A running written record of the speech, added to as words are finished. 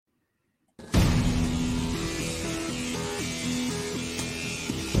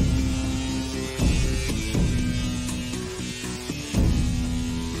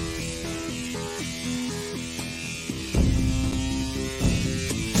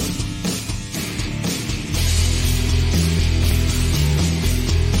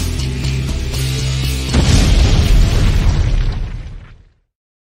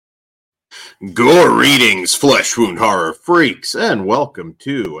Greetings, flesh wound horror freaks, and welcome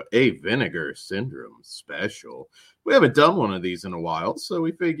to a Vinegar Syndrome special. We haven't done one of these in a while, so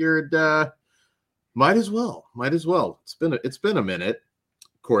we figured might as well. It's been a minute.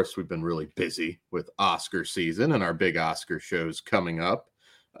 Of course, we've been really busy with Oscar season and our big Oscar shows coming up.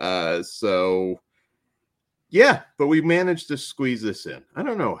 So yeah, but we managed to squeeze this in. I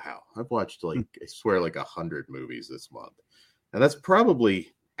don't know how. I've watched I swear 100 movies this month, and that's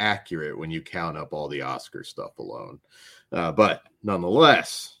probably accurate when you count up all the Oscar stuff alone. But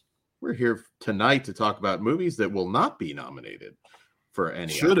nonetheless, we're here tonight to talk about movies that will not be nominated for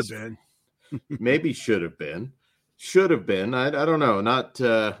any Should have Oscar. been. Maybe should have been. I don't know. Not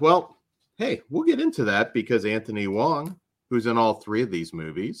well, hey, we'll get into that because Anthony Wong, who's in all three of these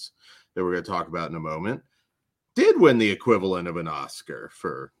movies that we're going to talk about in a moment, did win the equivalent of an Oscar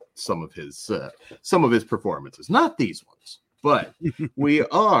for some of his performances. Not these ones. But we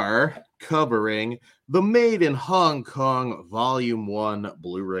are covering the Made in Hong Kong Volume 1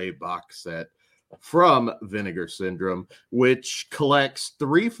 Blu-ray box set from Vinegar Syndrome, which collects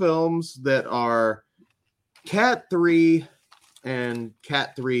 3 films that are Cat 3 and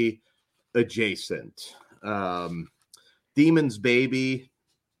Cat 3 adjacent. Demon's Baby,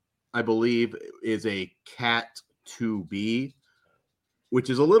 I believe, is a Cat 2B, which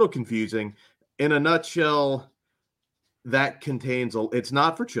is a little confusing. In a nutshell, that contains it's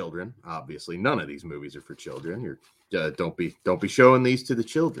not for children. Obviously, none of these movies are for children. Don't be showing these to the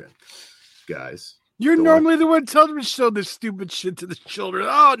children, guys. You're normally the one telling me to show this stupid shit to the children.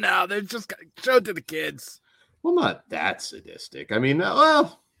 Oh no, they're just gonna show it to the kids. Well, not that sadistic. I mean,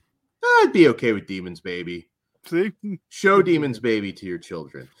 well, I'd be okay with Demon's Baby. See, show Demon's Baby to your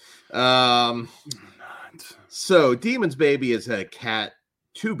children. So Demon's Baby is a Cat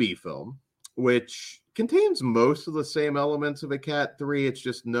 2B film, which contains most of the same elements of a Cat 3. It's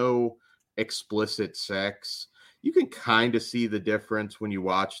just no explicit sex. You can kind of see the difference when you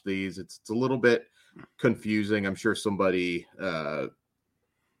watch these. It's a little bit confusing. I'm sure somebody, but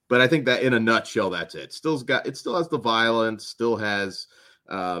I think that in a nutshell, that's it. It still has the violence, still has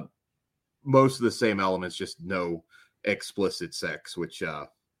most of the same elements, just no explicit sex, which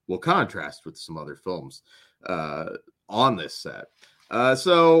will contrast with some other films on this set.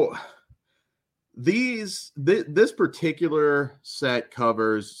 So this particular set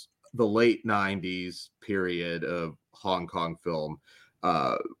covers the late 90s period of Hong Kong film,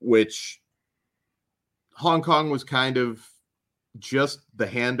 which Hong Kong was kind of just the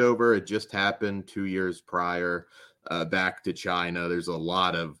handover. It just happened 2 years prior back to China. There's a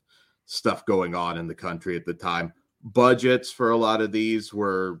lot of stuff going on in the country at the time. Budgets for a lot of these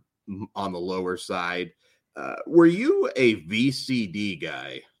were on the lower side. Were you a VCD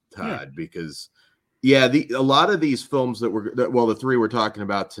guy, Todd? Yeah. Because a lot of these films the 3 we're talking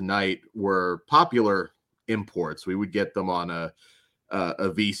about tonight were popular imports. We would get them on a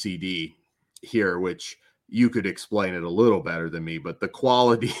VCD here, which you could explain it a little better than me, but the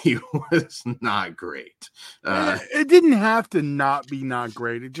quality was not great. It didn't have to not be not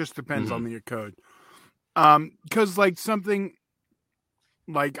great. It just depends on your code. Because something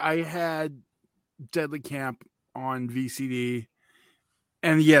like I had Deadly Camp on VCD.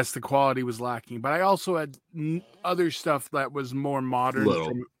 And yes, the quality was lacking, but I also had other stuff that was more modern.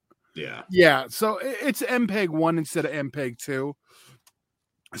 Yeah. So it's MPEG 1 instead of MPEG 2.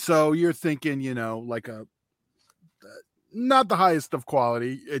 So you're thinking, not the highest of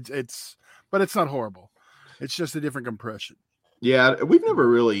quality. But it's not horrible. It's just a different compression. Yeah, we've never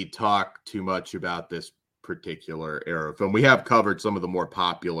really talked too much about this particular era film. We have covered some of the more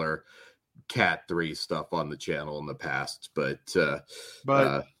popular Cat 3 stuff on the channel in the past, but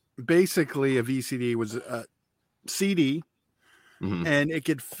basically a VCD was a CD, and it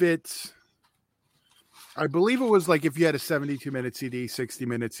could fit. I believe it was if you had a 72-minute CD,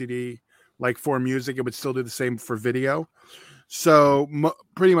 60-minute CD, for music, it would still do the same for video. So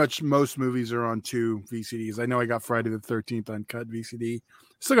pretty much most movies are on 2 VCDs. I know I got Friday the 13th uncut VCD.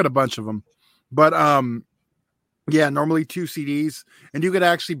 Still got a bunch of them, but yeah, normally 2 CDs, and you could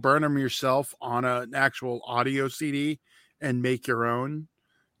actually burn them yourself on an actual audio CD and make your own,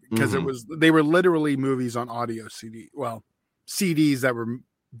 because they were literally movies on audio CD. Well, CDs that were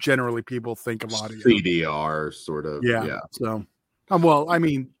generally people think of audio. CDR sort of. Yeah. So, the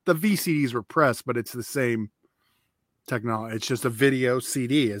VCDs were pressed, but it's the same technology. It's just a video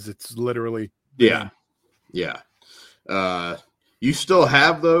CD, as it's literally. Yeah. You still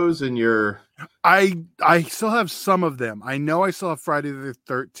have those in your... I still have some of them. I know I still have Friday the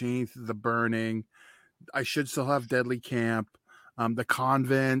 13th, The Burning. I should still have Deadly Camp, The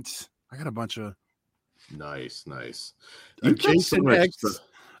Convent. I got a bunch of... Nice. Jason X.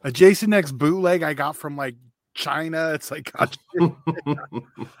 A Jason X bootleg I got from like China. It's like, God,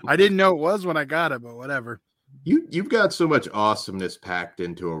 I didn't know it was when I got it, but whatever. You've got so much awesomeness packed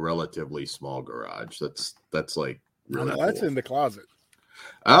into a relatively small garage. That's like really that's cool. in the closet.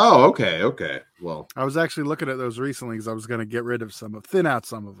 Oh, okay. Well, I was actually looking at those recently because I was going to get rid of thin out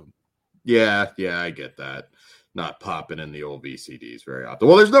some of them. Yeah, I get that. Not popping in the old VCDs very often.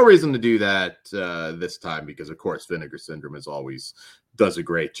 Well, there's no reason to do that this time because, of course, Vinegar Syndrome does a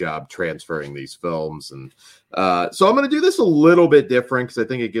great job transferring these films. And so I'm going to do this a little bit different because I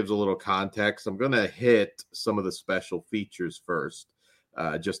think it gives a little context. I'm going to hit some of the special features first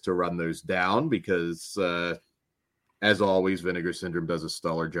just to run those down because, as always, Vinegar Syndrome does a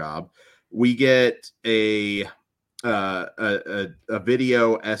stellar job. We get a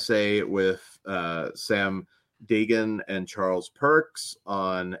video essay with Sam Dagan and Charles Perks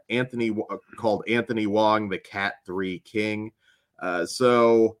on called Anthony Wong, the Cat 3 King.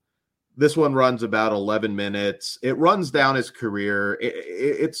 So this one runs about 11 minutes. It runs down his career.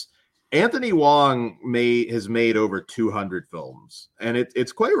 It's Anthony Wong has made over 200 films, and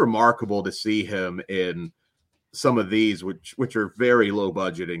it's quite remarkable to see him in some of these, which are very low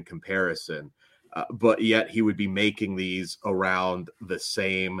budget in comparison. But yet he would be making these around the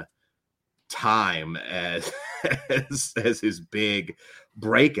same time as his big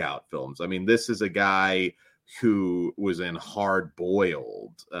breakout films. I mean, this is a guy who was in Hard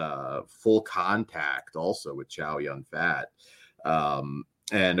Boiled, Full Contact, also with Chow Yun-fat.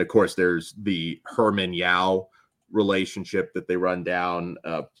 And of course, there's the Herman Yao relationship that they run down.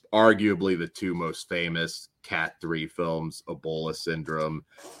 Arguably the two most famous Cat 3 films, Ebola Syndrome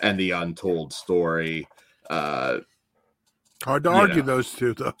and The Untold Story. Hard to argue those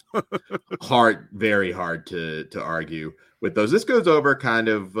two, though. Very hard to argue with those. This goes over kind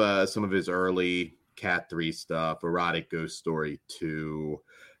of some of his early Cat 3 stuff, Erotic Ghost Story 2,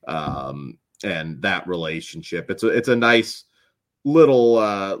 and that relationship. It's a nice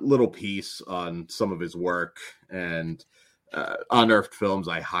little piece on some of his work, and Unearthed Films,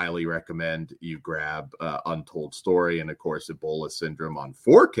 I highly recommend you grab Untold Story and, of course, Ebola Syndrome on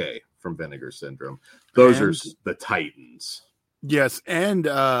 4K from Vinegar Syndrome. Those are the titans. Yes, and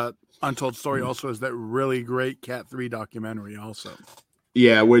Untold Story also has that really great Cat 3 documentary also.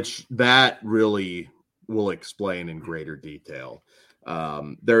 Yeah, which that really will explain in greater detail.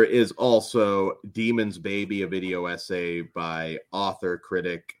 There is also Demon's Baby, a video essay by author,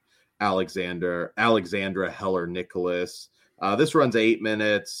 critic Alexandra Heller Nicholas. This runs 8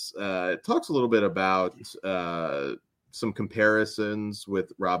 minutes. It talks a little bit about some comparisons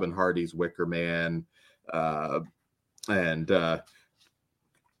with Robin Hardy's Wicker Man, and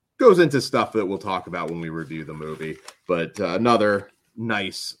goes into stuff that we'll talk about when we review the movie. But another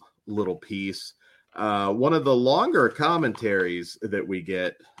nice little piece. One of the longer commentaries that we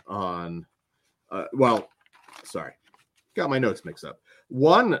get on, got my notes mixed up.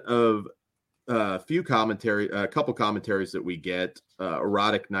 One of a couple commentaries that we get,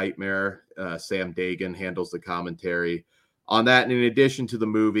 Erotic Nightmare, Sam Dagan handles the commentary on that. And in addition to the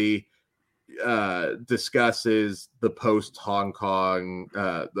movie, discusses the post Hong Kong,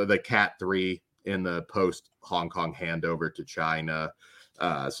 the Cat 3 in the post Hong Kong handover to China.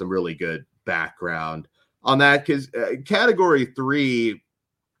 Some really good background on that, because Category 3,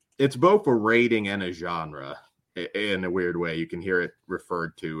 it's both a rating and a genre in a weird way. You can hear it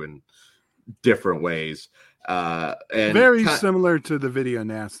referred to in different ways. And very similar to the Video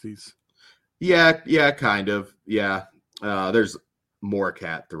Nasties. Yeah, kind of. Yeah. There's more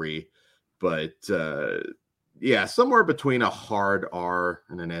Cat 3, but somewhere between a hard R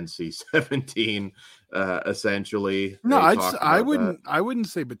and an NC-17, essentially. No, I wouldn't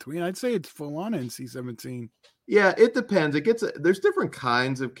say between. I'd say it's full on NC-17. Yeah, it depends. There's different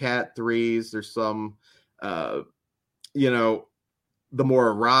kinds of Cat 3s. There's some, the more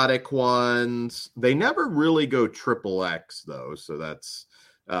erotic ones. They never really go XXX though. So that's,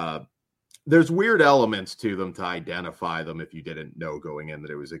 there's weird elements to them to identify them if you didn't know going in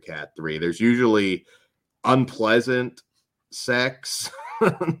that it was a Cat 3. There's usually unpleasant sex,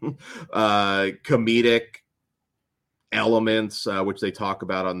 comedic elements, which they talk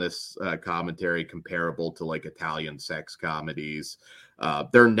about on this commentary, comparable to like Italian sex comedies.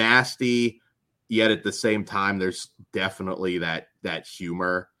 They're nasty, yet at the same time, there's definitely that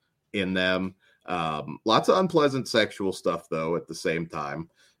humor in them. Lots of unpleasant sexual stuff, though, at the same time.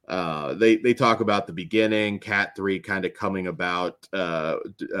 They talk about the beginning, Cat 3 kind of coming about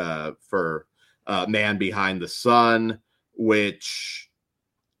for Man Behind the Sun, which,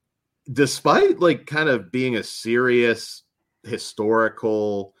 despite like kind of being a serious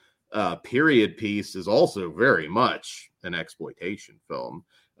historical period piece, is also very much an exploitation film.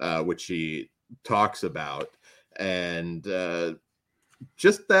 which she talks about, and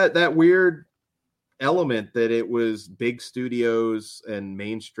just that weird element that it was big studios and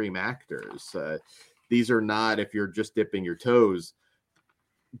mainstream actors. These are not, if you're just dipping your toes,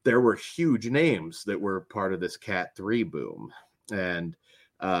 there were huge names that were part of this Cat 3 boom. And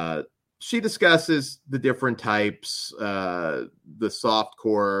she discusses the different types, the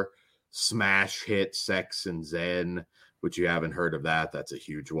softcore smash hit Sex and Zen, which you haven't heard of that. That's a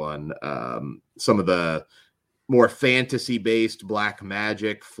huge one. Some of the more fantasy-based black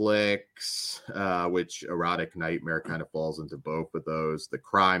magic flicks, which Erotic Nightmare kind of falls into both of those. The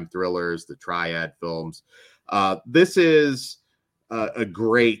crime thrillers, the triad films. This is a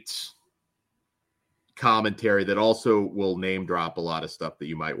great commentary that also will name drop a lot of stuff that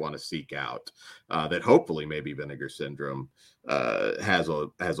you might want to seek out, that hopefully maybe Vinegar Syndrome has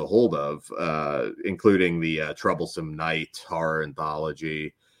a hold of, including the Troublesome Night horror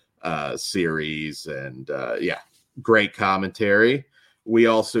anthology series, and great commentary. We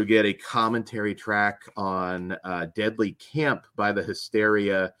also get a commentary track on Deadly Camp by the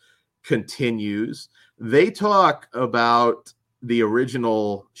Hysteria Continues. They talk about the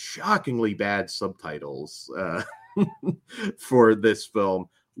original shockingly bad subtitles for this film,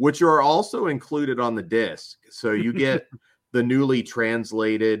 which are also included on the disc. So you get the newly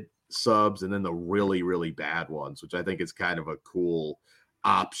translated subs and then the really, really bad ones, which I think is kind of a cool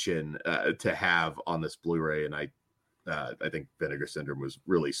option to have on this Blu-ray. And I think Vinegar Syndrome was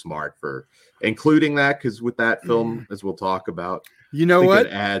really smart for including that, because with that film, as we'll talk about, you know what,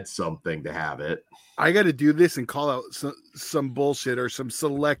 it adds something to have it. I got to do this and call out some bullshit or some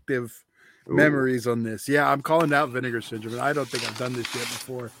selective memories on this. Yeah, I'm calling out Vinegar Syndrome, and I don't think I've done this yet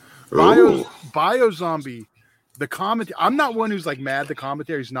before. Biozombie, the commentary. I'm not one who's like mad the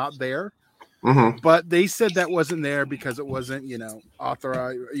commentary's not there. Mm-hmm. But they said that wasn't there because it wasn't,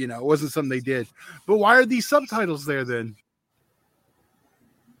 authorized, it wasn't something they did. But why are these subtitles there then?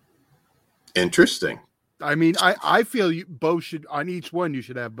 Interesting. I mean, I feel you both should, on each one, you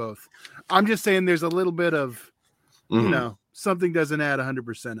should have both. I'm just saying there's a little bit of, something doesn't add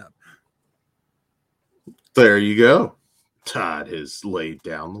 100% up. There you go. Todd has laid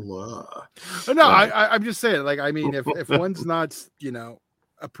down the law. No, I'm just saying, like, I mean, if one's not,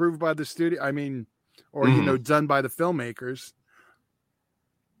 approved by the studio, I mean, or done by the filmmakers.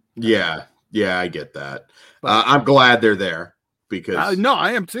 Yeah, I get that. But I'm glad they're there, because no,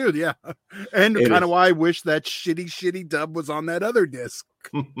 I am too. Yeah, and kind of why I wish that shitty dub was on that other disc,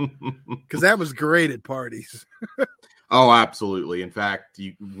 because that was great at parties. Oh, absolutely. In fact,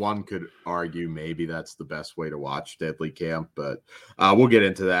 one could argue maybe that's the best way to watch Deadly Camp, but we'll get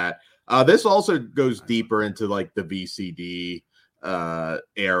into that. This also goes deeper into like the VCD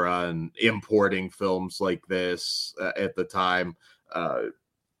era and importing films like this at the time.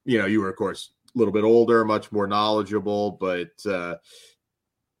 You were of course a little bit older, much more knowledgeable, but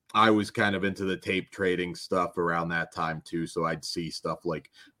I was kind of into the tape trading stuff around that time too. So I'd see stuff like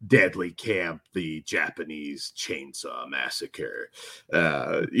Deadly Camp, the Japanese Chainsaw Massacre,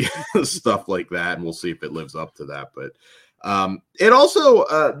 stuff like that. And we'll see if it lives up to that. But it also,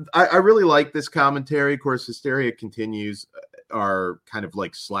 I really like this commentary. Of course, Hysteria Continues are kind of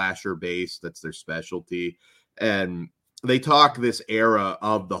like slasher based. That's their specialty. And they talk this era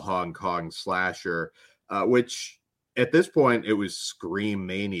of the Hong Kong slasher, which at this point it was Scream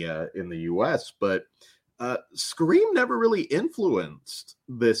mania in the US, but Scream never really influenced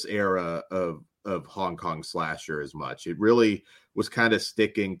this era of Hong Kong slasher as much. It really was kind of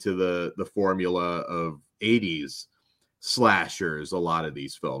sticking to the formula of 80s slashers, a lot of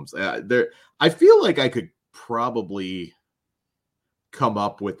these films. I feel like I could probably come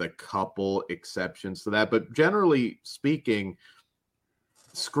up with a couple exceptions to that, but generally speaking,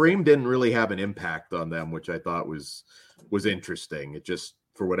 Scream didn't really have an impact on them, which I thought was interesting. It just,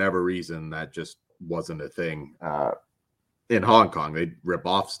 for whatever reason, that just wasn't a thing in Hong Kong. They'd rip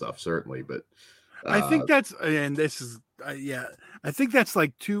off stuff, certainly, but I think that's, and this is I think that's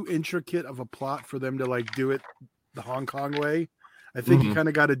like too intricate of a plot for them to like do it the Hong Kong way. I think you kind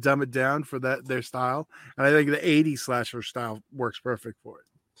of got to dumb it down for their style, and I think the 80s slasher style works perfect for it.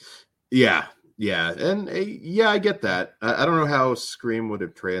 Yeah, and I get that. I don't know how Scream would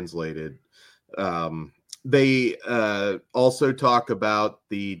have translated. They also talk about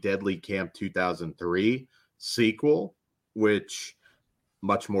the Deadly Camp 2003 sequel, which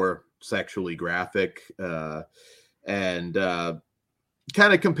much more sexually graphic, and kind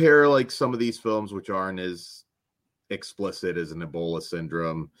of compare like some of these films, which aren't as explicit as an Ebola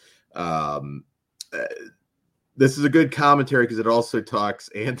Syndrome. this is a good commentary because it also talks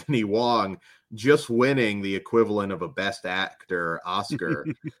Anthony Wong just winning the equivalent of a Best Actor Oscar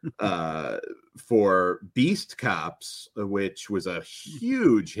for Beast Cops, which was a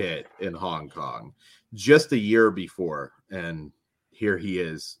huge hit in Hong Kong just a year before. And here he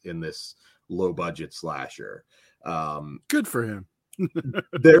is in this low budget slasher. Good for him.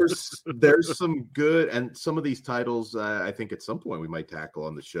 there's some good, and some of these titles I think at some point we might tackle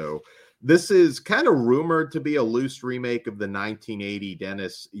on the show. This is kind of rumored to be a loose remake of the 1980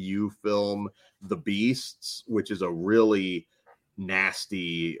 Dennis Yu film The Beasts, which is a really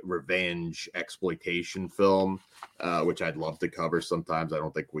nasty revenge exploitation film, which I'd love to cover sometimes. I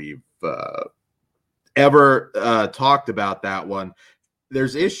don't think we've ever talked about that one.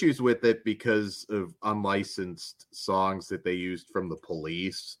 There's issues with it because of unlicensed songs that they used from The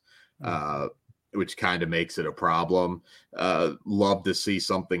Police, which kind of makes it a problem. Love to see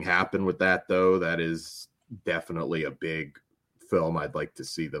something happen with that, though. That is definitely a big film I'd like to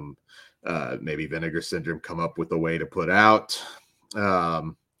see them, maybe Vinegar Syndrome, come up with a way to put out.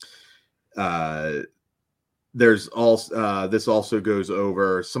 There's also this also goes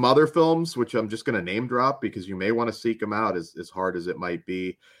over some other films, which I'm just going to name drop because you may want to seek them out, as hard as it might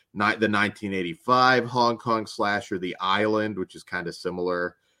be. The 1985 Hong Kong slasher The Island, which is kind of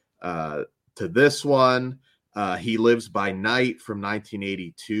similar to this one. He Lives by Night from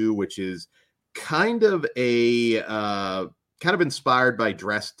 1982, which is kind of inspired by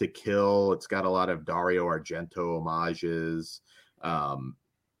Dressed to Kill. It's got a lot of Dario Argento homages.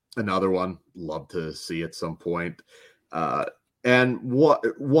 Another one, love to see at some point. And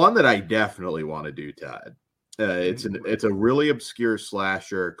one that I definitely want to do, Todd. It's a really obscure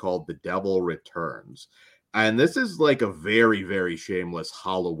slasher called The Devil Returns. And this is like a very, very shameless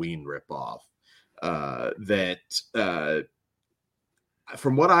Halloween ripoff.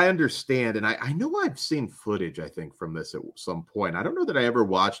 From what I understand, and I know I've seen footage, I think, from this at some point. I don't know that I ever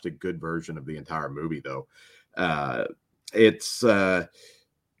watched a good version of the entire movie, though. It's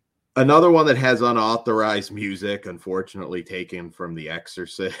another one that has unauthorized music, unfortunately taken from The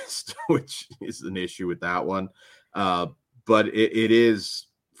Exorcist, which is an issue with that one. But it is,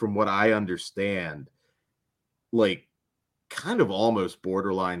 from what I understand, like kind of almost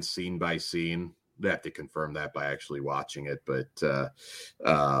borderline scene by scene. They have to confirm that by actually watching it, but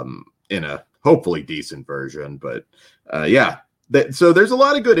in a hopefully decent version. But yeah, so there's a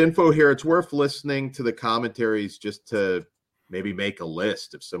lot of good info here. It's worth listening to the commentaries just to maybe make a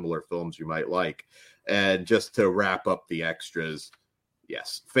list of similar films you might like. And just to wrap up the extras,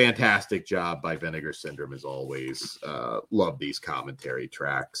 yes, fantastic job by Vinegar Syndrome as always. Love these commentary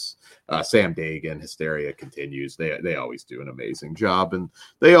tracks. Sam Dagan, Hysteria Continues. They always do an amazing job, and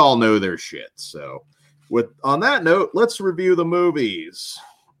they all know their shit. So on that note, let's review the movies.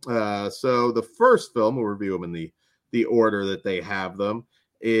 So the first film, we'll review them in the order that they have them,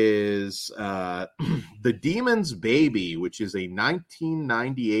 is The Demon's Baby, which is a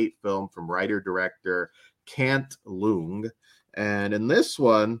 1998 film from writer-director Kant Leung. And in this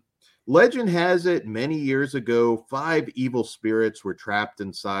one, legend has it many years ago, 5 evil spirits were trapped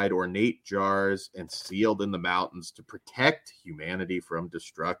inside ornate jars and sealed in the mountains to protect humanity from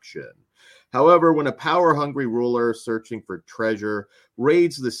destruction. However, when a power-hungry ruler searching for treasure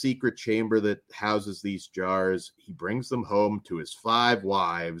raids the secret chamber that houses these jars, he brings them home to his 5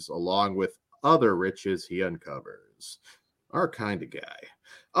 wives, along with other riches he uncovers. Our kind of guy.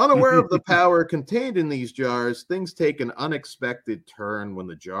 Unaware of the power contained in these jars, things take an unexpected turn when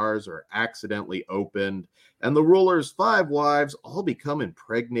the jars are accidentally opened, and the ruler's 5 wives all become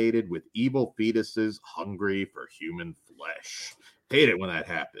impregnated with evil fetuses hungry for human flesh. Hate it when that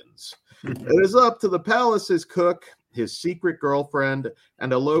happens. It is up to the palace's cook, his secret girlfriend,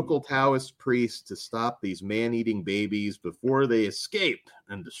 and a local Taoist priest to stop these man-eating babies before they escape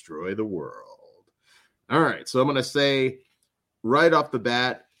and destroy the world. All right, so I'm going to say right off the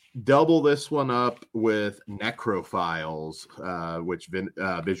bat, double this one up with Necrophiles, which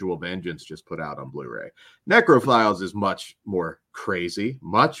Visual Vengeance just put out on Blu-ray. Necrophiles is much more crazy,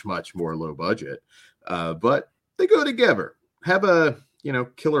 much, much more low budget, but they go together. Have a,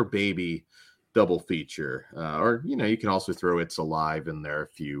 killer baby double feature, or, you can also throw It's Alive in there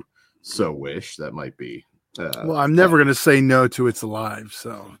if you so wish. That might be. Well, I'm never going to say no to It's Alive,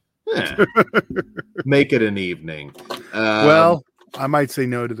 so. Yeah. Make it an evening. Well, I might say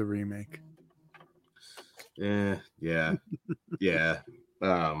no to the remake. Yeah. Yeah,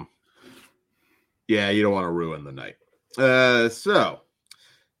 you don't want to ruin the night. So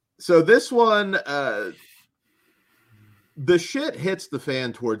this one, the shit hits the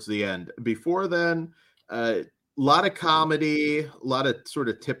fan towards the end. Before then, a lot of comedy, a lot of sort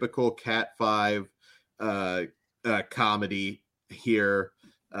of typical Cat 5 comedy here.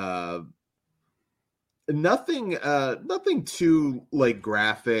 Nothing too like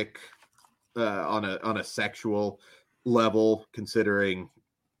graphic on a sexual level, considering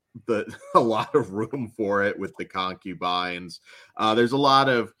a lot of room for it with the concubines. There's a lot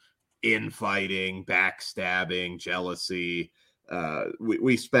of infighting, backstabbing, jealousy.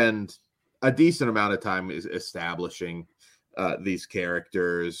 We spend a decent amount of time establishing these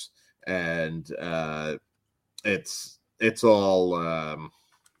characters, and it's all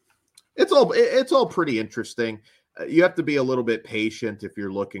pretty interesting. You have to be a little bit patient if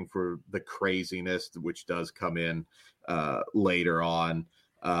you're looking for the craziness, which does come in later on.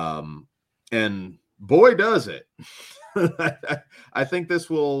 And boy, does it. I think this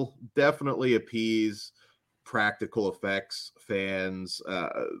will definitely appease practical effects fans.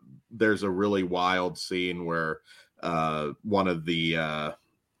 There's a really wild scene where one of the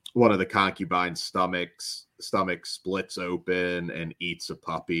concubines' stomach splits open and eats a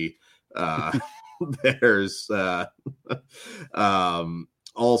puppy. There's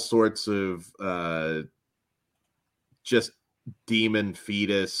all sorts of just demon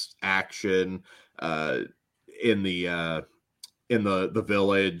fetus action in the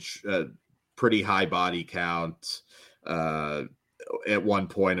village. Pretty high body count. At one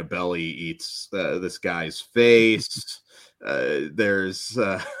point, a belly eats this guy's face. There's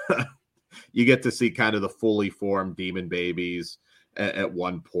you get to see kind of the fully formed demon babies. At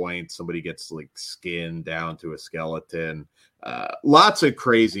one point, somebody gets like skinned down to a skeleton. Lots of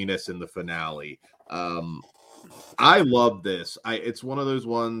craziness in the finale. I love this. It's one of those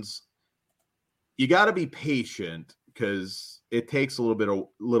ones you got to be patient because it takes a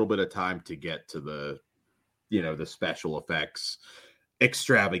little bit of time to get to the special effects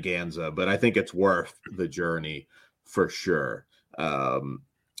extravaganza, but I think it's worth the journey for sure.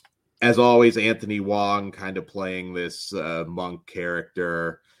 As always, Anthony Wong kind of playing this monk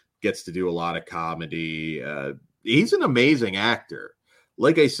character, gets to do a lot of comedy. He's an amazing actor.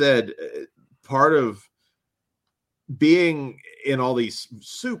 Like I said, part of being in all these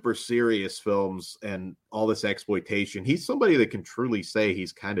super serious films and all this exploitation, he's somebody that can truly say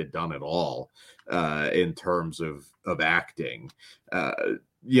he's kind of done it all in terms of acting.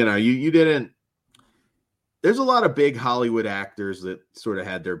 You didn't. There's a lot of big Hollywood actors that sort of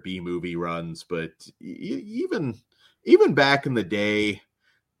had their B movie runs, but even back in the day,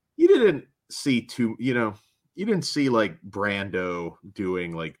 you didn't see you didn't see like Brando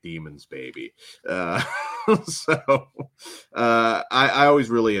doing like Demon's Baby. So I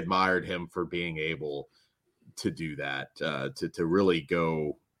always really admired him for being able to do that, to really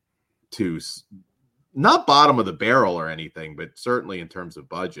go to not bottom of the barrel or anything, but certainly in terms of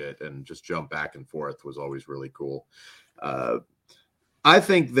budget and just jump back and forth was always really cool. I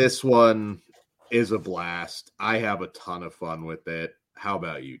think this one is a blast. I have a ton of fun with it. How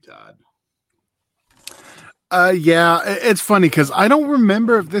about you, Todd? Yeah, it's funny because I don't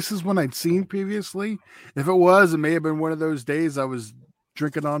remember if this is one I'd seen previously. If it was, it may have been one of those days I was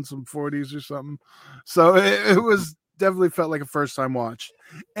drinking on some 40s or something. So it was definitely felt like a first time watch.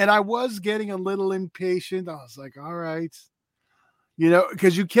 And I was getting a little impatient. I was like, all right,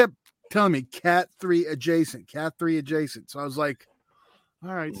 because you kept telling me Cat 3 adjacent. So I was like,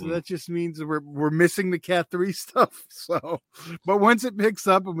 all right, so that just means we're missing the Cat 3 stuff. So, but once it picks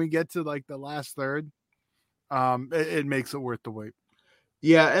up and we get to like the last third, it makes it worth the wait.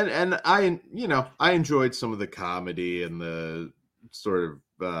 Yeah, and I enjoyed some of the comedy and the sort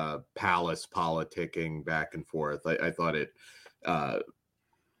of palace politicking back and forth. I thought it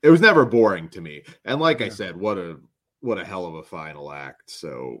was never boring to me. And like I said, what a hell of a final act.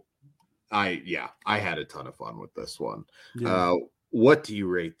 So I had a ton of fun with this one. Yeah. What do you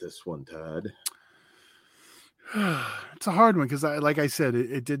rate this one, Todd? It's a hard one because like I said,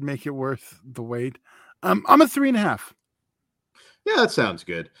 it did make it worth the wait. I'm a 3.5. Yeah, that sounds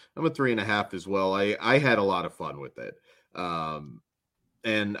good. I'm a 3.5 as well. I had a lot of fun with it.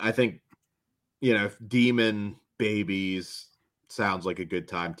 And I think, if Demon Babies sounds like a good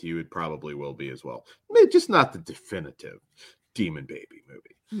time to you, it probably will be as well. Maybe just not the definitive Demon Baby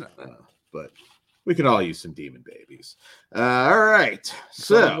movie. No. But we can all use some Demon Babies. All right.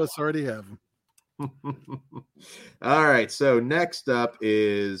 Some of us already have them. All right, so next up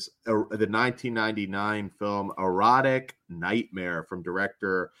is the 1999 film Erotic Nightmare from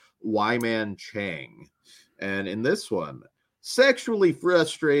director Wyman Chang. And in this one, sexually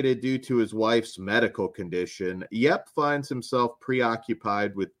frustrated due to his wife's medical condition, Yep finds himself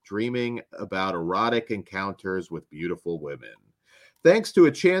preoccupied with dreaming about erotic encounters with beautiful women. Thanks to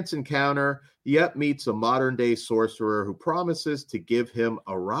a chance encounter, Yep meets a modern-day sorcerer who promises to give him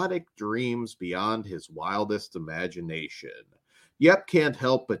erotic dreams beyond his wildest imagination. Yep can't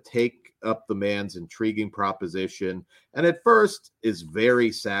help but take up the man's intriguing proposition, and at first is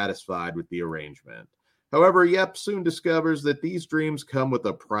very satisfied with the arrangement. However, Yep soon discovers that these dreams come with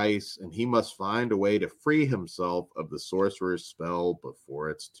a price, and he must find a way to free himself of the sorcerer's spell before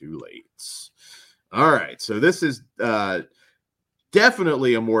it's too late. All right, so this is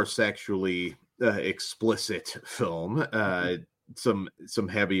definitely a more sexually explicit film. Some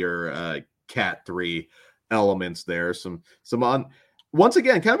heavier Cat 3 elements there. Some on once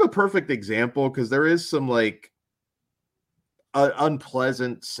again, kind of a perfect example because there is some like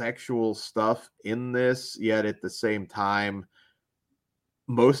unpleasant sexual stuff in this, yet at the same time,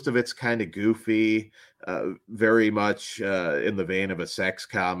 most of it's kind of goofy, very much in the vein of a sex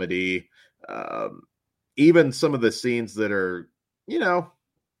comedy. Even some of the scenes that are,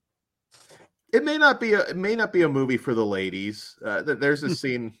 it may not be a movie for the ladies. There's a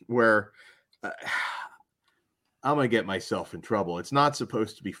scene where I'm gonna get myself in trouble. It's not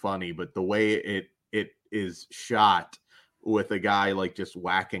supposed to be funny, but the way it is shot with a guy like just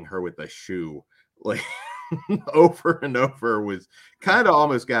whacking her with a shoe like over and over was kind of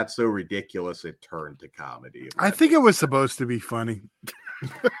almost got so ridiculous it turned to comedy. I think it was supposed to be funny.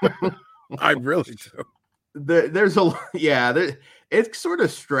 I really do. There's it sort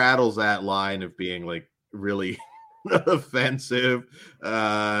of straddles that line of being like really offensive.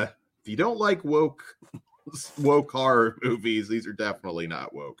 If you don't like woke horror movies, these are definitely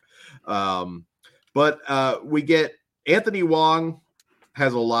not woke. But we get Anthony Wong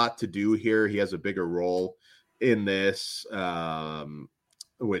has a lot to do here. He has a bigger role in this,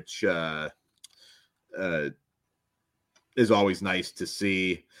 which is always nice to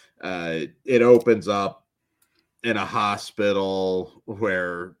see. It opens up in a hospital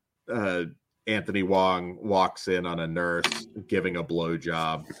where Anthony Wong walks in on a nurse giving a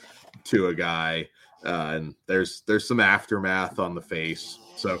blowjob to a guy, and there's some aftermath on the face.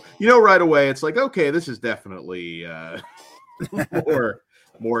 So right away it's like, okay, this is definitely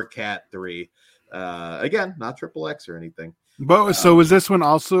more Cat 3. Again, not XXX or anything. But so was this one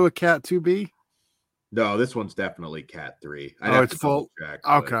also a Cat 2B? No, this one's definitely Cat 3. It's full.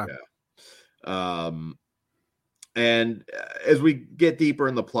 Okay. Yeah. And as we get deeper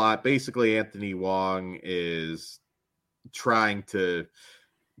in the plot, basically Anthony Wong is trying to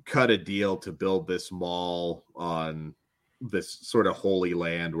cut a deal to build this mall on this sort of holy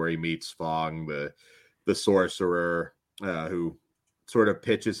land where he meets Fong, the sorcerer, who sort of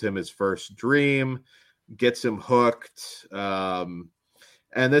pitches him his first dream, gets him hooked. And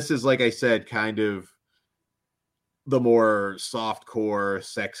this is, like I said, kind of the more softcore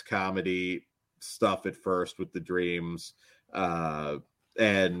sex comedy stuff at first with the dreams.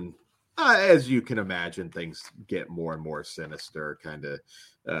 And as you can imagine, things get more and more sinister, kind of,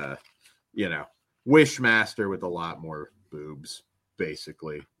 Wishmaster with a lot more boobs,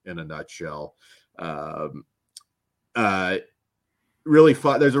 basically, in a nutshell. Really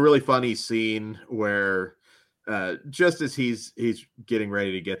fun. There's a really funny scene where just as he's getting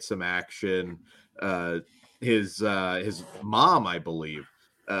ready to get some action, his mom, I believe,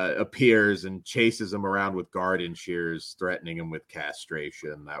 appears and chases him around with garden shears, threatening him with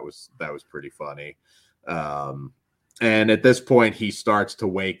castration. That was pretty funny. And at this point, he starts to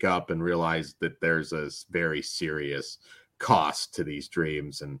wake up and realize that there's a very serious cost to these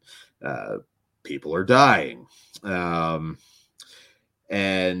dreams, and people are dying. So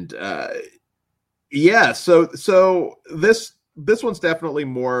this one's definitely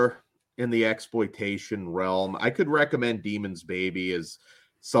more in the exploitation realm. I could recommend Demon's Baby as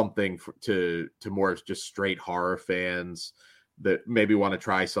something to more just straight horror fans that maybe want to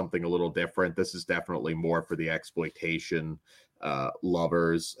try something a little different. This is definitely more for the exploitation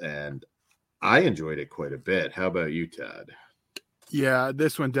lovers, and I enjoyed it quite a bit. How about you, Todd? Yeah,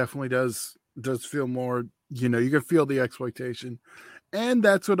 this one definitely does feel more, you can feel the exploitation. And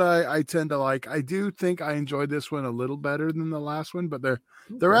that's what I tend to like. I do think I enjoyed this one a little better than the last one, but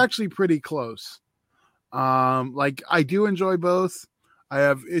they're actually pretty close. Like I do enjoy both. I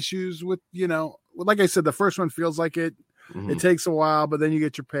have issues with, like I said, the first one feels like it. Mm-hmm. It takes a while, but then you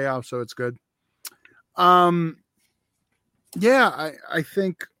get your payoff, so it's good. I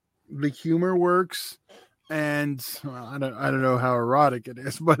think the humor works, and I don't know how erotic it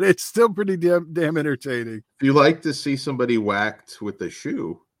is, but it's still pretty damn entertaining. If you like to see somebody whacked with a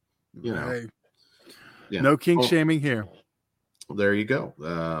shoe, Hey. Yeah. No kink shaming here. There you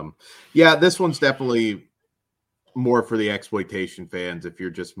go. This one's definitely more for the exploitation fans. If you're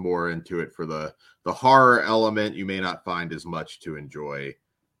just more into it for the horror element, you may not find as much to enjoy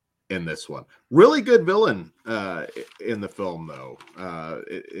in this one. Really good villain in the film, though,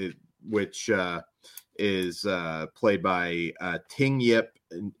 which is played by Ting Yip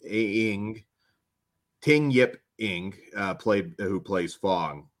Ing. Ting Yip Ing who plays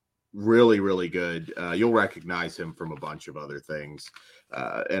Fong. Really, really good. You'll recognize him from a bunch of other things.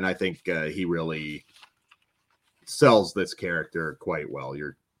 And I think he really sells this character quite well.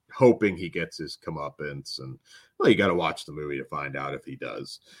 You're hoping he gets his comeuppance, and well, you got to watch the movie to find out if he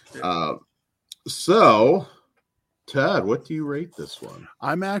does. So, Todd, what do you rate this one?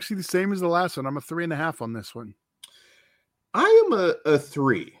 I'm actually the same as the last one. I'm a 3.5 on this one. I am a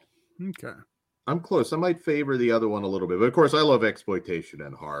 3. Okay. I'm close. I might favor the other one a little bit, but of course, I love exploitation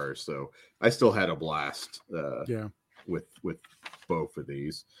and horror, so I still had a blast. With both of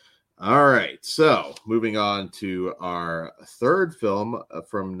these. All right, so moving on to our third film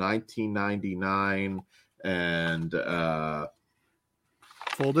from 1999, and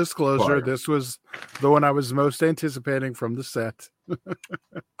full disclosure, this was the one I was most anticipating from the set.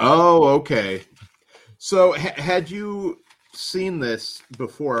 Oh, okay. So had you seen this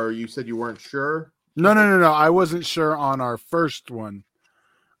before? You said you weren't sure. No. I wasn't sure on our first one.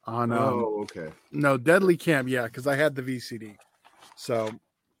 Okay. No, Deadly Camp, yeah, because I had the VCD, so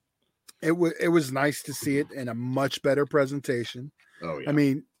it was nice to see it in a much better presentation. Oh yeah. I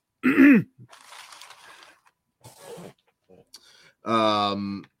mean,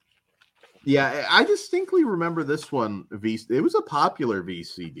 yeah, I distinctly remember this one. It was a popular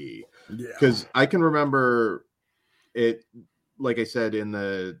VCD because I can remember it. Like I said, in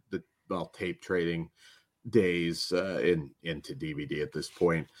the tape trading days into DVD at this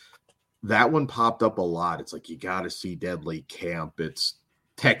point, that one popped up a lot. It's like, you got to see Deadly Camp. It's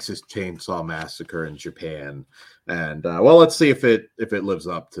Texas Chainsaw Massacre in Japan, and well, let's see if it lives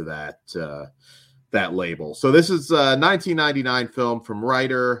up to that label. So this is a 1999 film from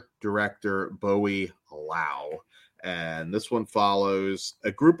writer director Bowie Lau, and this one follows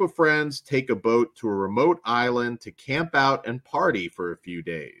a group of friends take a boat to a remote island to camp out and party for a few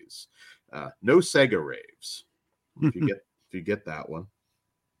days. No Sega raves. If you get that one,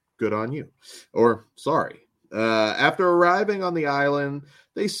 good on you. Or sorry. After arriving on the island,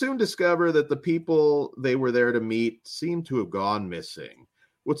 they soon discover that the people they were there to meet seem to have gone missing.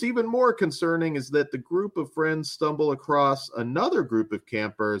 What's even more concerning is that the group of friends stumble across another group of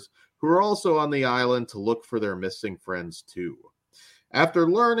campers who are also on the island to look for their missing friends too. After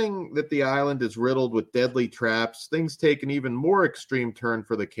learning that the island is riddled with deadly traps, things take an even more extreme turn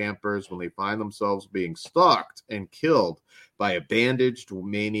for the campers when they find themselves being stalked and killed by a bandaged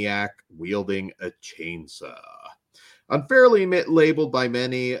maniac wielding a chainsaw. Unfairly labeled by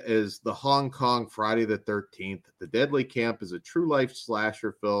many as the Hong Kong Friday the 13th, The Deadly Camp is a true-to-life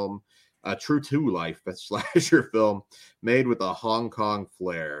slasher film made with a Hong Kong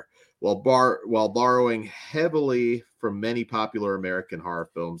flair. While borrowing heavily from many popular American horror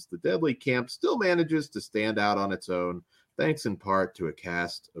films, The Deadly Camp still manages to stand out on its own, thanks in part to a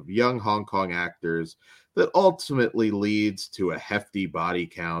cast of young Hong Kong actors that ultimately leads to a hefty body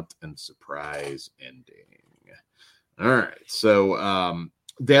count and surprise ending. All right, so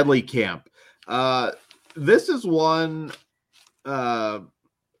Deadly Camp. This is one I'd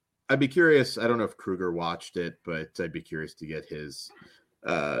be curious. I don't know if Kruger watched it, but I'd be curious to get his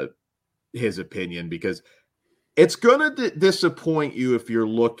opinion, because it's going to disappoint you if you're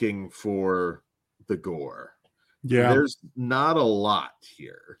looking for the gore. Yeah. There's not a lot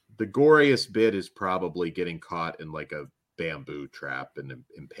here. The goriest bit is probably getting caught in like a bamboo trap and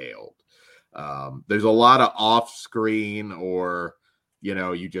impaled. There's a lot of off screen, or,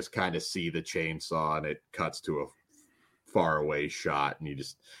 you just kind of see the chainsaw and it cuts to a far away shot, and you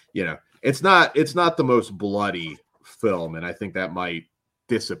just, it's not the most bloody film. And I think that might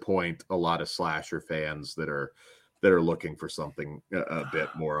disappoint a lot of slasher fans that are looking for something a bit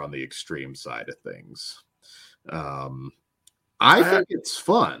more on the extreme side of things. I think it's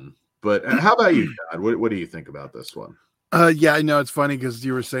fun, but how about you, Todd? What do you think about this one? Yeah, I know, it's funny because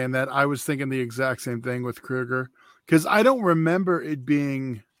you were saying that. I was thinking the exact same thing with Kruger, because I don't remember it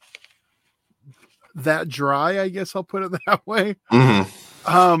being that dry, I guess I'll put it that way.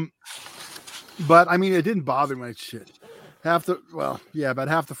 Mm-hmm. But I mean, it didn't bother my shit. About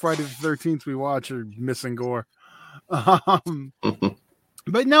half the Friday the 13th we watch are missing gore. But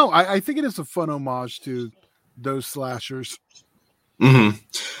no, I think it is a fun homage to those slashers. Mm-hmm.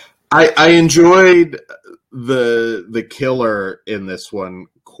 I enjoyed the killer in this one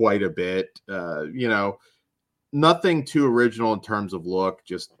quite a bit. Nothing too original in terms of look,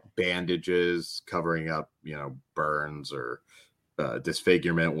 just bandages covering up, burns or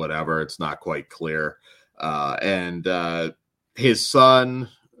disfigurement, whatever. It's not quite clear. And his son,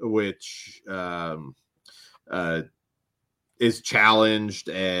 which is challenged,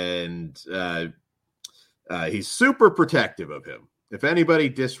 and he's super protective of him. If anybody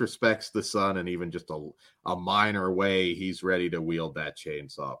disrespects the son in even just a minor way, he's ready to wield that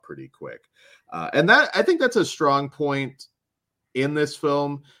chainsaw pretty quick. And I think that's a strong point in this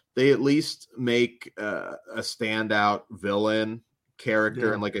film. They at least make a standout villain character.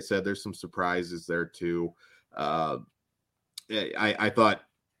 Yeah. And like I said, there's some surprises there too. I thought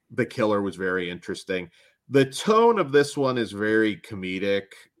the killer was very interesting. The tone of this one is very comedic.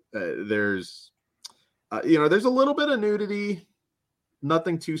 There's a little bit of nudity,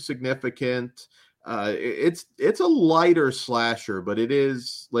 nothing too significant. It's a lighter slasher, but it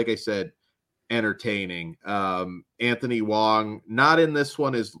is, like I said, entertaining. Anthony Wong, not in this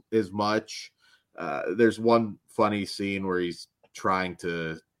one as much. There's one funny scene where he's trying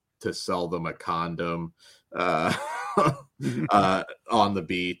to sell them a condom on the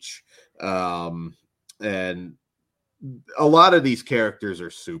beach. And a lot of these characters are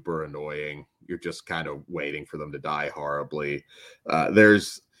super annoying. You're just kind of waiting for them to die horribly.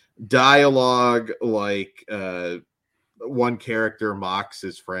 There's dialogue like one character mocks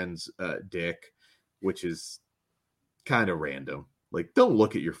his friend's dick, which is kind of random. Like, don't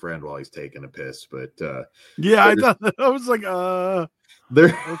look at your friend while he's taking a piss. But yeah, I thought I was like,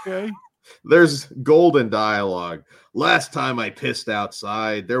 okay. There's golden dialogue. Last time I pissed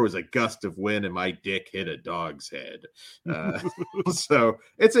outside, there was a gust of wind and my dick hit a dog's head. So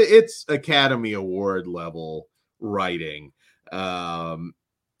it's Academy Award level writing. And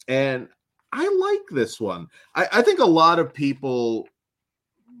I like this one. I think a lot of people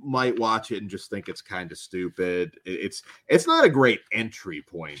might watch it and just think it's kind of stupid. It's not a great entry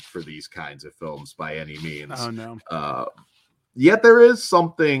point for these kinds of films by any means. Oh no. Yet there is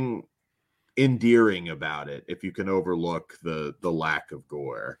something endearing about it if you can overlook the lack of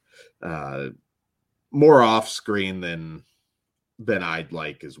gore. More off screen than I'd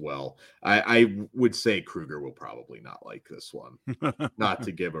like as well. I would say Kruger will probably not like this one. Not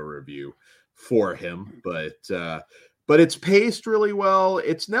to give a review for him, but it's paced really well.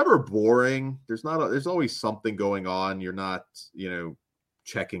 It's never boring. There's always something going on. You're not,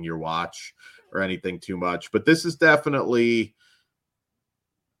 checking your watch or anything too much, but this is definitely,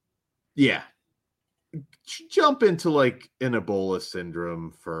 yeah, jump into like an Ebola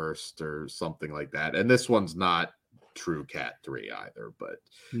syndrome first or something like that. And this one's not True Cat 3 either, but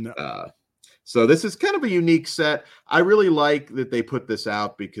no. So this is kind of a unique set. I really like that they put this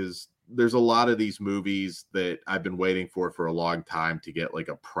out because there's a lot of these movies that I've been waiting for a long time to get like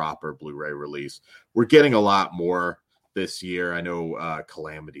a proper Blu-ray release. We're getting a lot more this year. I know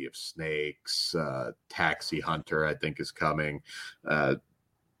Calamity of Snakes, Taxi Hunter, I think is coming.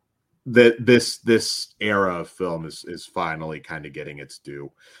 That this era of film is finally kind of getting its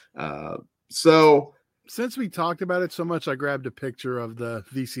due. So since we talked about it so much, I grabbed a picture of the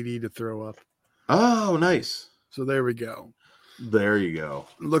VCD to throw up. Oh, nice. So there we go. There you go.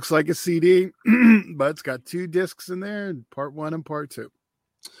 Looks like a CD, but it's got 2 discs in there, part 1 and part 2.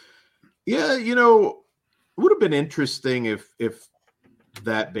 Yeah, it would have been interesting if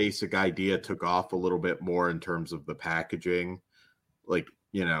that basic idea took off a little bit more in terms of the packaging, like,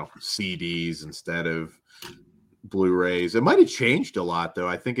 CDs instead of Blu-rays. It might have changed a lot, though.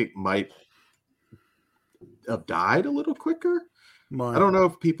 I think it might have died a little quicker. I don't know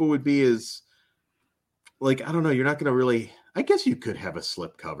if people would be as, like, I don't know. You're not going to really, I guess you could have a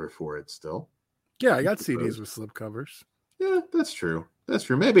slip cover for it still. Yeah, I got CDs with slip covers. Yeah, that's true.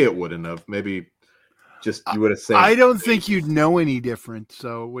 Maybe it wouldn't have. Maybe just you would have said. I don't think you'd know any different,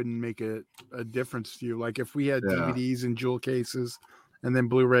 so it wouldn't make a difference to you. Like if we had DVDs and jewel cases and then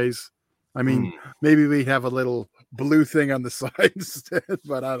Blu-rays, I mean, maybe we'd have a little blue thing on the side instead,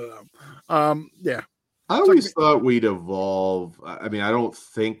 but I don't know. Yeah. I always thought we'd evolve. I mean, I don't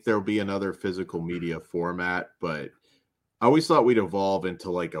think there'll be another physical media format, but I always thought we'd evolve into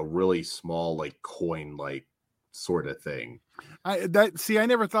like a really small, like coin-like sort of thing. I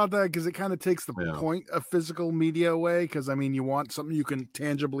never thought that because it kind of takes the point of physical media away. Because I mean, you want something you can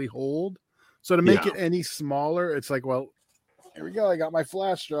tangibly hold. So to make it any smaller, it's like, well, here we go. I got my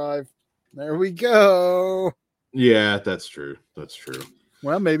flash drive. There we go. Yeah, that's true.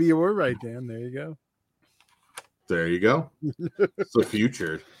 Well, maybe you were right, Dan. There you go. It's the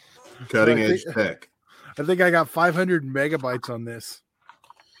future. Cutting edge tech. I think I got 500 megabytes on this.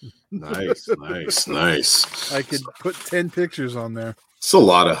 Nice. I could put 10 pictures on there. It's a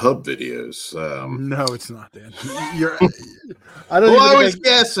lot of hub videos. No, it's not, Dan. I was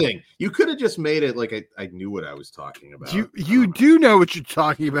guessing. You could have just made it like I knew what I was talking about. You do know what you're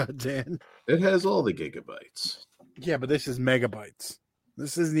talking about, Dan. It has all the gigabytes. Yeah, but this is megabytes.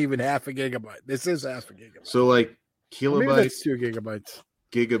 This isn't even half a gigabyte. This is half a gigabyte. So like kilobytes, maybe that's 2 gigabytes.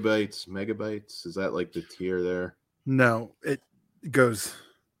 Gigabytes, megabytes. Is that like the tier there? No, it goes.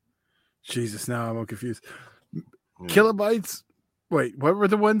 Jesus, now I'm all confused. Kilobytes. Wait, what were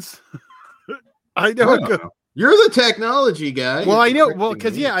the ones? I know. You're the technology guy. Well, I know. Well,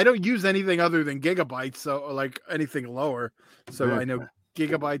 because I don't use anything other than gigabytes, so like anything lower. So I know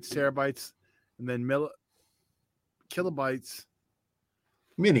gigabytes, terabytes, and then kilobytes,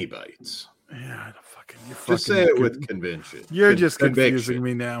 minibytes. Yeah, I don't just say it with convention. You're just confusing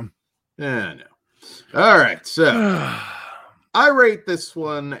me now. Yeah, no. All right, so I rate this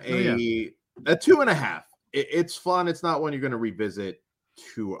one a 2.5. It's fun. It's not one you're going to revisit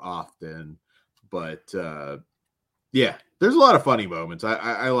too often, but yeah, there's a lot of funny moments.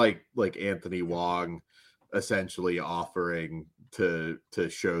 I like Anthony Wong essentially offering to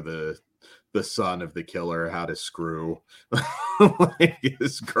show the son of the killer how to screw like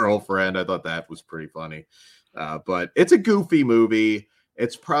his girlfriend. I thought that was pretty funny. But it's a goofy movie.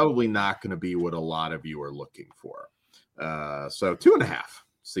 It's probably not going to be what a lot of you are looking for. So 2.5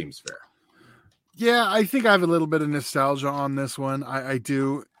 seems fair. Yeah, I think I have a little bit of nostalgia on this one. I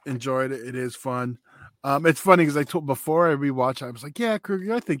do enjoy it. It is fun. It's funny because before I rewatch, I was like, "Yeah,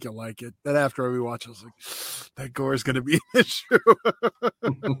 Kruger, I think you'll like it." Then after I rewatch, I was like, "That gore is going to be an issue."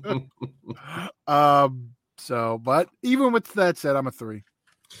 But even with that said, I'm a 3.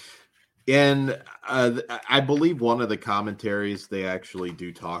 And I believe one of the commentaries, they actually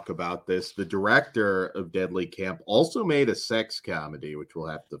do talk about this. The director of Deadly Camp also made a sex comedy, which we'll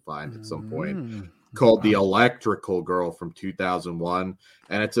have to find at some point, called The Electrical Girl from 2001.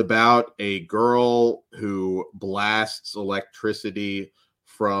 And it's about a girl who blasts electricity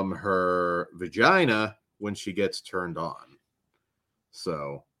from her vagina when she gets turned on.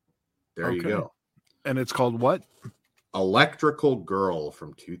 So there you go. And it's called what? Electrical Girl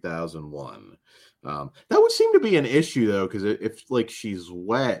from 2001. That would seem to be an issue though, because if like she's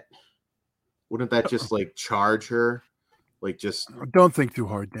wet, wouldn't that just like charge her? Like just don't think too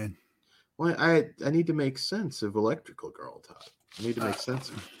hard, Dan. Well, I need to make sense of Electrical Girl, Todd. I need to make sense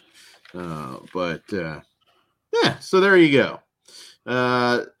of it. Yeah, so there you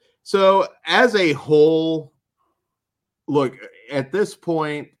go. So as a whole, look, at this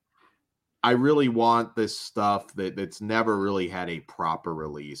point, I really want this stuff that's never really had a proper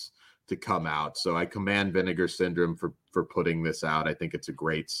release to come out. So I commend Vinegar Syndrome for putting this out. I think it's a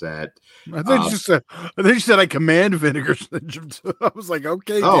great set. I think you said I command Vinegar Syndrome. I was like,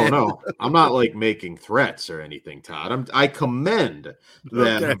 okay. Oh, Dan. No, I'm not like making threats or anything, Todd. I commend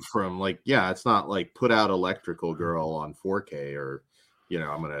them from it's not like put out Electrical Girl on 4K or,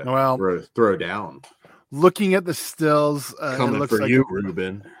 I'm going to throw down. Looking at the stills. Coming for you,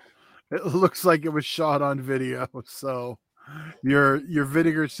 Ruben. It looks like it was shot on video, so your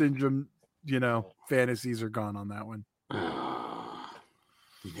Vinegar Syndrome, fantasies are gone on that one.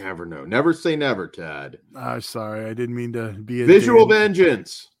 You never know. Never say never, Todd. Sorry, I didn't mean to be a Visual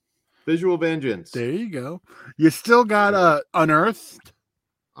vengeance. Visual vengeance. There you go. You still got Unearthed.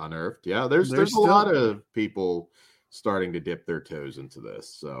 Unearthed, yeah. There's a lot of people starting to dip their toes into this.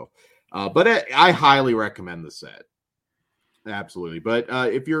 So, but I highly recommend the set. Absolutely. But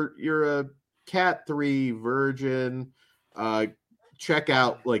if you're a Cat 3 virgin, check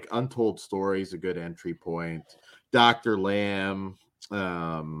out like Untold Stories, a good entry point. Dr. Lamb,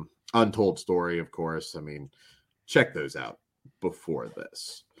 Untold Story, of course. I mean, check those out before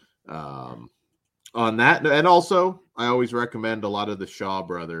this. On that, and also I always recommend a lot of the Shaw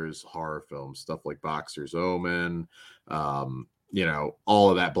Brothers horror films, stuff like Boxer's Omen, all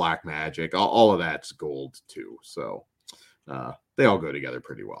of that Black Magic, all of that's gold too. So they all go together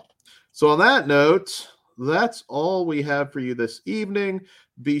pretty well. So on that note, that's all we have for you this evening.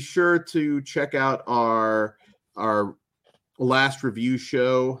 Be sure to check out our last review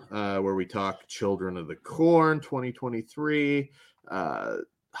show where we talk Children of the Corn 2023.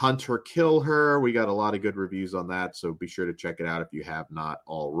 Hunt Her, Kill Her. We got a lot of good reviews on that, so be sure to check it out if you have not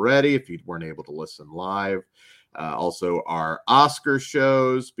already, if you weren't able to listen live. Also, our Oscar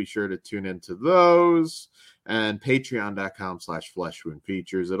shows, be sure to tune into those. And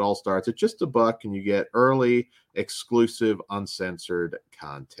patreon.com/fleshwoundfeatures. It all starts at just $1 and you get early, exclusive, uncensored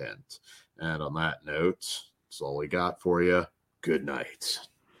content. And on that note, that's all we got for you. Good night.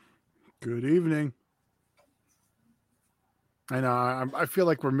 Good evening. I know, I feel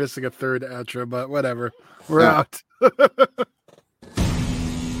like we're missing a third outro, but whatever. We're out.